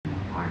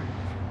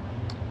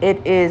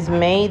It is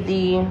May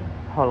the...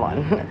 Hold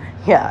on.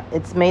 Yeah,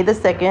 it's May the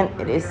 2nd.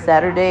 It is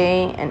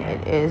Saturday, and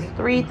it is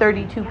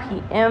 3:32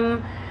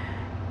 p.m.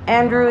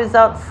 Andrew is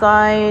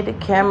outside.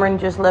 Cameron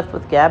just left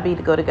with Gabby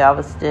to go to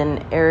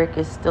Galveston. Eric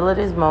is still at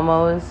his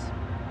Momo's.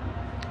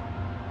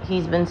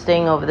 He's been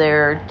staying over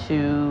there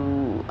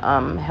to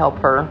help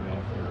her,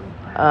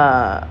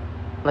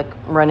 like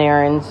run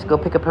errands, go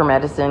pick up her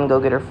medicine, go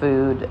get her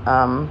food.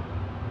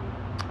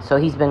 So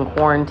he's been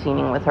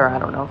quarantining with her. I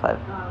don't know if I've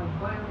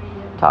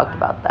talked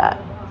about that.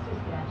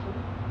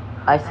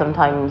 I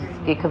sometimes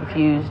get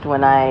confused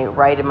when I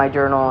write in my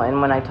journal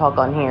and when I talk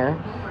on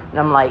here. And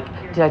I'm like,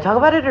 did I talk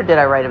about it or did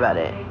I write about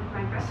it?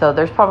 So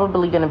there's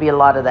probably going to be a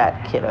lot of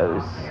that,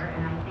 kiddos.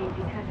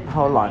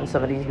 Hold on.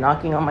 Somebody's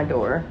knocking on my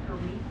door.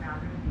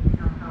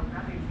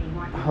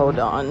 Hold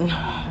on.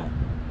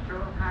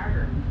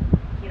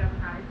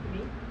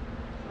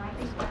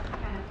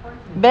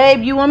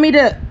 Babe, you want me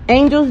to...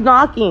 Angel's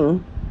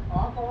knocking.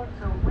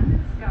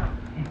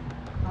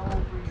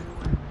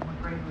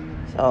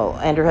 So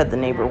Andrew had the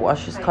neighbor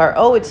wash his car.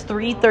 Oh, it's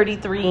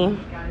 3:33.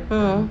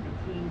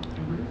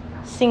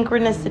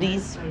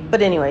 Synchronicities.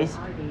 But anyways,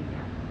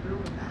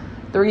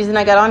 the reason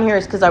I got on here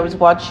is because I was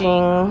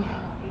watching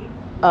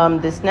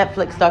this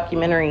Netflix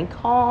documentary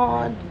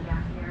called...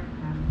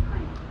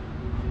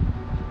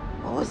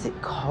 What was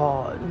it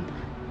called?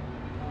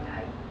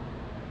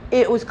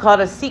 It was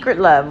called A Secret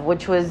Love,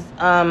 which was...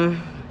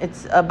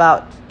 it's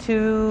about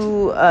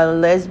two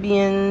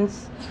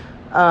lesbians.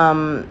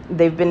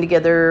 They've been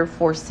together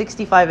for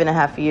 65 and a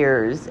half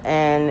years,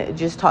 and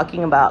just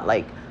talking about,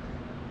 like,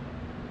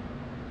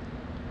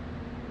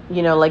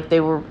 you know, like they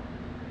were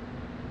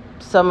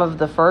some of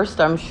the first,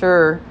 I'm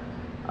sure,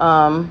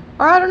 or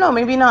I don't know,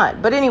 maybe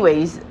not, but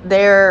anyways,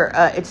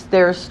 it's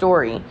their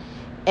story.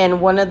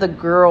 And one of the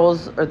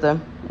girls, or the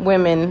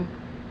women,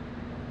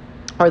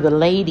 or the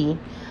lady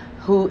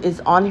who is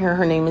on here,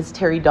 her name is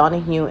Terry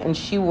Donahue, and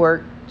she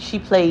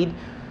played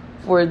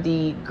for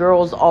the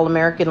Girls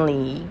All-American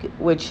League,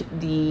 which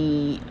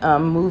the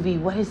movie,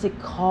 what is it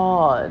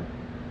called?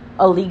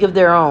 A League of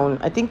Their Own.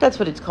 I think that's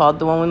what it's called.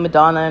 The one with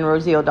Madonna and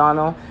Rosie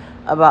O'Donnell,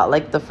 about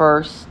like the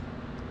first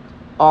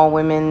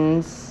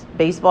all-women's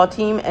baseball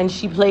team, and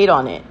she played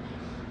on it.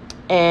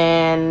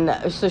 And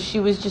so she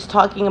was just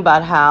talking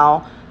about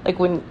how, like,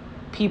 when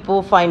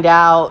people find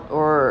out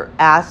or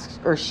ask,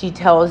 or she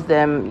tells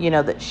them, you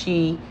know, that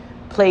she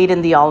played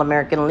in the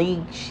All-American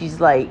League,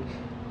 she's like,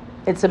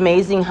 it's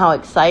amazing how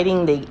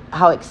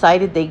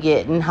excited they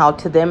get, and how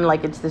to them,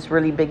 like, it's this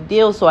really big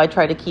deal. So I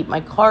try to keep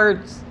my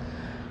cards,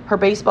 her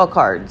baseball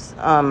cards,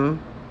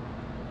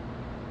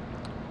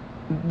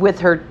 with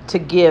her to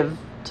give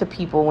to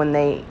people when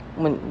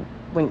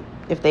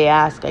if they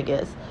ask, I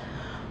guess.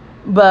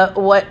 But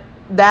what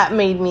that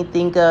made me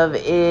think of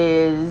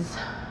is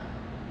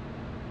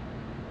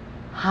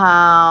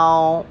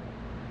how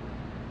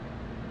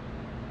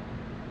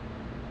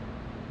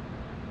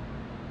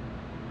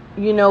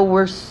you know,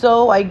 we're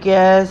so, I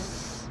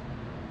guess,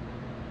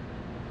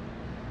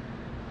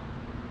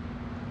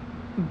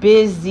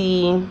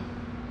 busy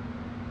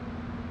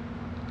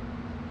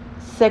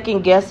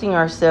second guessing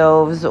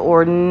ourselves,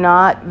 or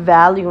not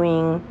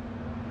valuing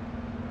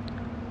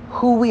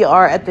who we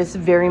are at this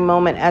very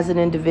moment as an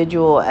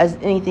individual as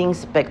anything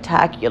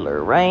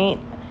spectacular, right?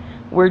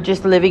 We're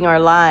just living our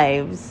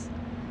lives.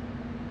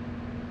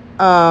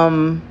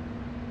 And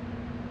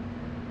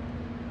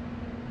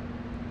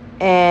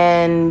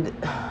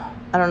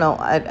I don't know,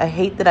 I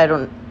hate that I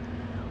don't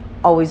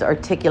always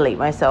articulate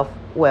myself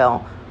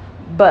well,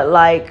 but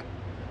like,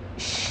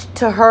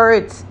 to her,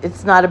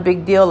 it's not a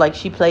big deal. Like,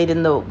 she played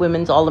in the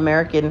Women's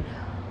All-American,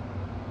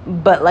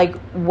 but like,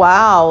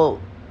 wow,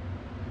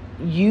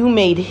 you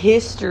made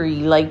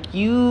history. Like,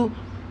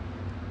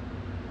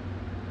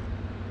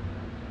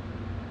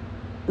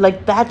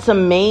 that's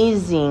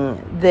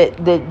amazing that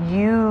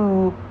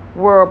you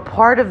were a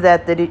part of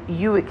that,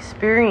 you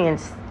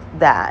experienced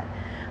that.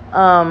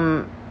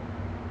 And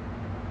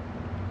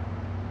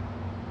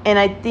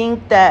I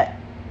think that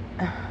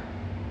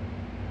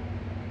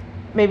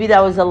maybe that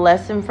was a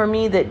lesson for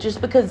me, that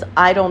just because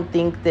I don't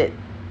think that,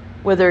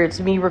 whether it's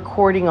me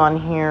recording on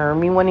here, or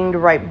me wanting to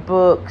write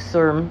books,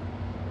 or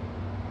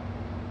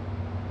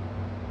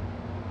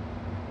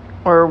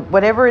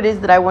whatever it is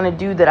that I want to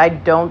do, that I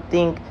don't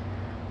think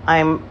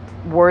I'm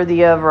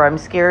worthy of, or I'm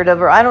scared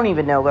of, or I don't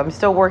even know. I'm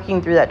still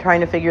working through that, trying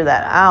to figure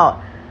that out.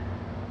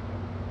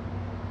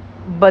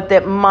 But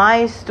that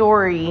my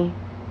story,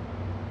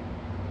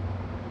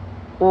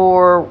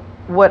 or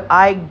what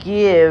I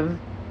give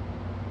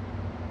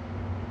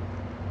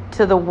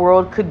to the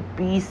world, could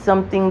be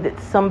something that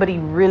somebody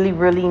really,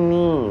 really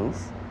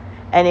needs,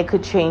 and it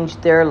could change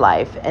their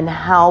life. And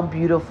how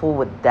beautiful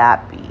would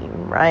that be,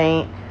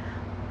 right?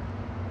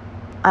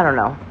 I don't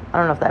know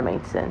if that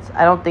made sense.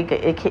 I don't think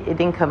it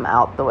didn't come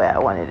out the way I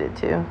wanted it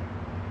to.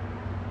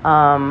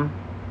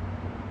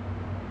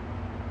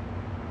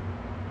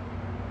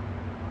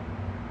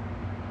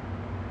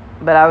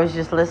 But I was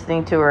just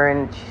listening to her,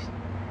 and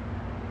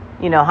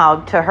you know, how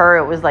to her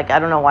it was like, I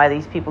don't know why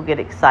these people get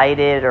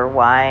excited, or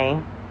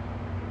why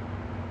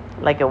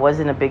like it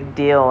wasn't a big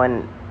deal.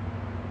 And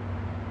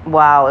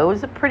wow, it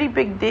was a pretty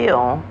big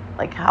deal.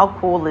 Like, how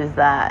cool is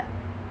that?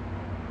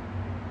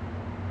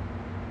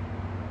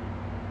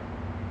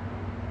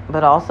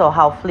 But also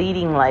how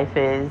fleeting life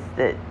is,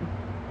 that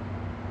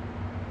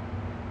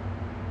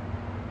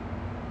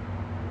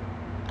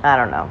I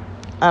don't know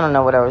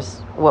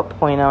what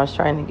point I was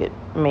trying to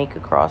make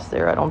across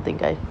there. I don't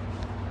think I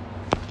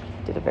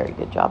did a very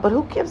good job. But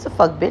who gives a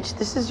fuck, bitch?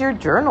 This is your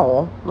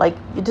journal. Like,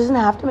 it doesn't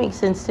have to make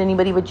sense to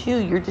anybody but you.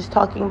 You're just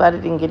talking about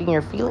it and getting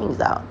your feelings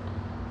out.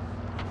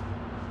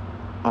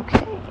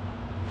 Okay.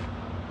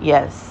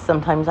 Yes,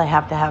 sometimes I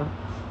have to have,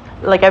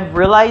 like, I've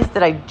realized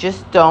that I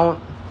just don't,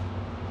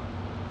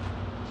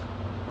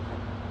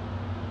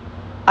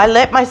 I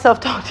let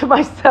myself talk to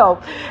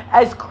myself,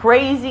 as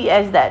crazy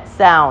as that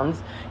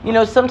sounds. You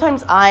know,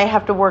 sometimes I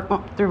have to work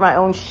through my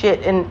own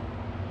shit, and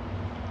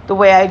the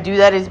way I do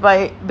that is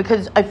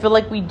because I feel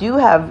like we do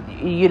have,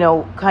 you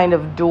know, kind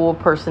of dual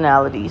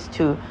personalities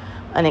to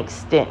an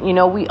extent. You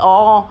know, we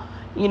all,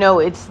 you know,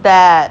 it's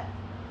that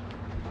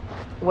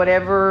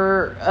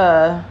whatever,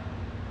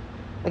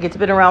 like, it's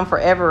been around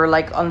forever,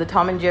 like on the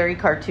Tom and Jerry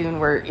cartoon,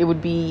 where it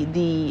would be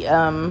the,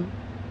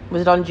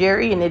 was it on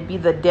Jerry? And it'd be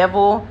the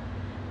devil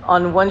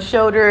on one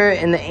shoulder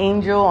and the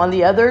angel on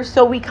the other.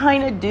 So we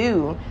kind of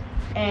do.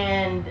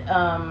 And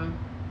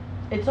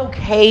it's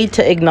okay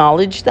to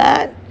acknowledge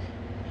that.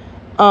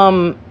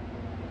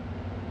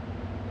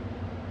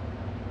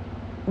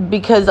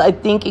 Because I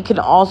think it can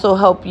also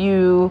help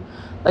you,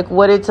 like,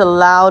 what it's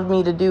allowed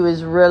me to do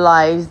is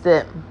realize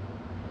that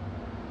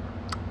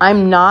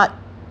I'm not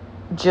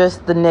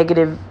just the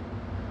negative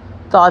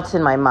thoughts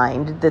in my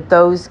mind, that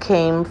those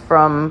came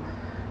from,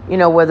 you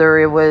know, whether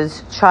it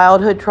was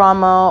childhood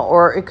trauma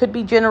or it could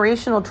be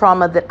generational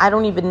trauma that I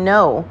don't even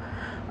know.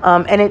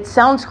 And it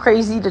sounds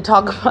crazy to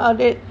talk about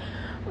it,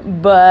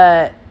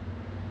 but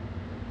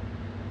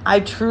I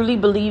truly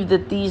believe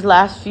that these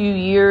last few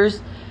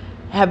years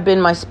have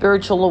been my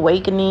spiritual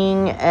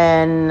awakening,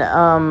 and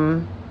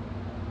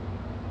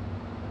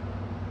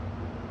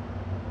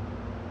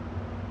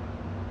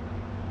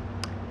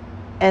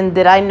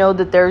that I know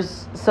that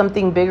there's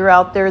something bigger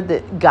out there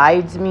that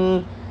guides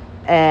me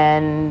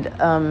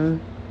and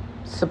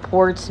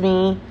supports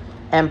me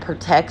and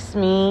protects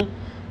me,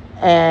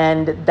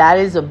 and that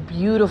is a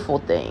beautiful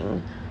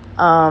thing.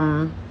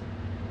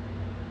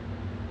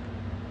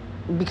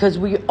 Because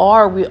we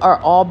are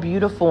all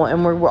beautiful,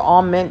 and we're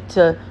all meant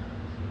to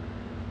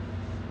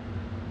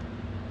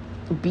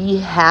be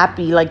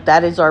happy. Like,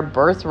 that is our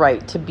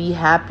birthright, to be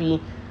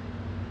happy,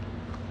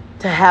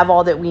 to have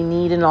all that we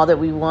need and all that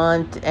we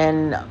want,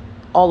 and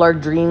all our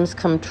dreams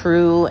come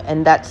true.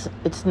 And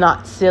it's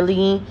not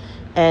silly,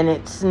 and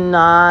it's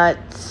not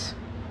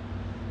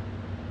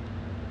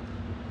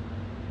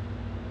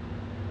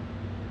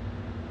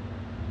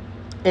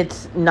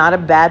a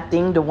bad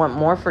thing to want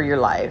more for your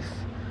life.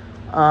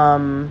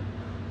 And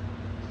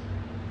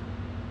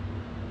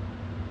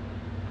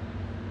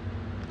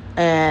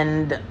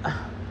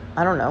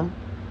I don't know.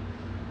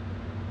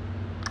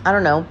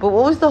 But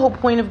what was the whole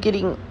point of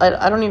getting,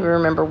 I don't even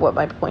remember what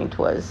my point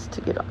was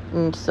to get on.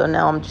 And so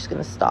now I'm just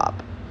going to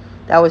stop.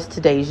 That was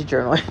today's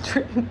journal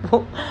entry.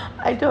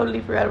 I totally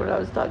forgot what I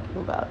was talking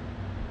about.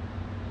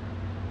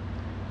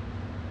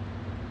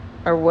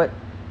 Or what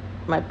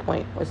my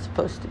point was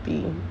supposed to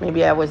be.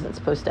 Maybe I wasn't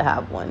supposed to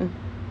have one.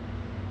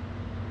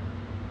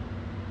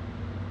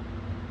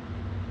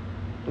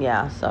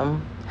 Yeah,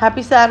 so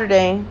happy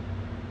Saturday.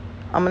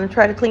 I'm going to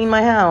try to clean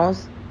my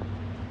house.